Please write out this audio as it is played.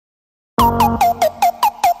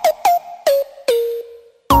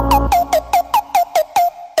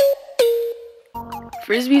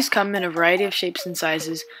Frisbees come in a variety of shapes and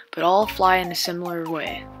sizes, but all fly in a similar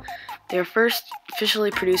way. They were first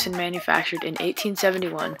officially produced and manufactured in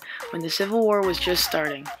 1871 when the Civil War was just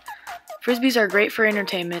starting. Frisbees are great for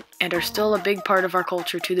entertainment and are still a big part of our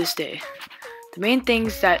culture to this day. The main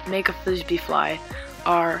things that make a Frisbee fly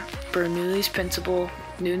are Bernoulli's principle,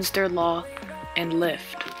 Newton's third law, and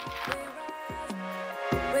lift.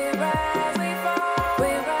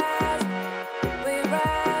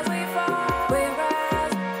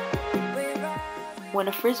 When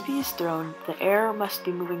a Frisbee is thrown, the air must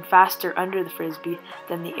be moving faster under the Frisbee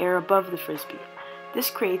than the air above the Frisbee. This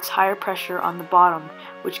creates higher pressure on the bottom,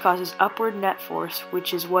 which causes upward net force,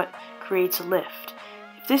 which is what creates a lift.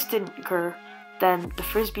 If this didn't occur, then the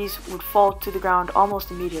Frisbees would fall to the ground almost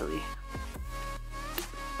immediately.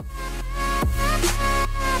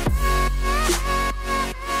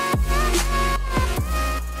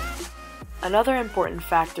 Another important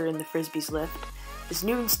factor in the Frisbee's lift is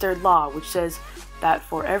Newton's third law, which says that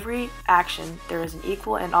for every action there is an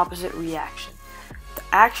equal and opposite reaction. The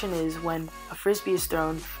action is when a Frisbee is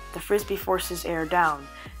thrown, the Frisbee forces air down,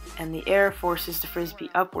 and the air forces the Frisbee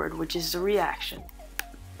upward, which is the reaction.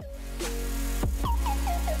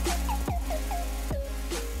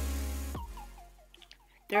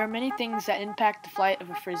 There are many things that impact the flight of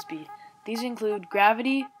a Frisbee. These include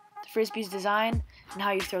gravity, the Frisbee's design, and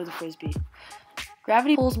how you throw the Frisbee.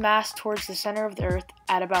 Gravity pulls mass towards the center of the Earth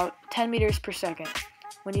at about 10 meters per second.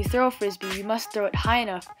 When you throw a Frisbee, you must throw it high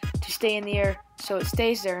enough to stay in the air so it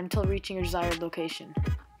stays there until reaching your desired location.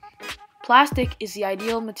 Plastic is the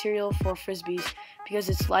ideal material for Frisbees because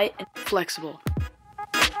it's light and flexible.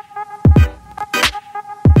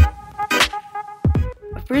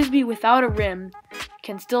 A Frisbee without a rim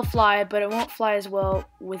can still fly, but it won't fly as well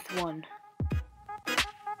with one.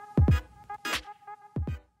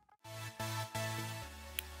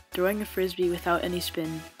 Throwing a Frisbee without any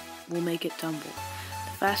spin will make it tumble.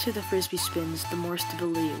 The faster the Frisbee spins, the more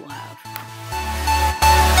stability it will have.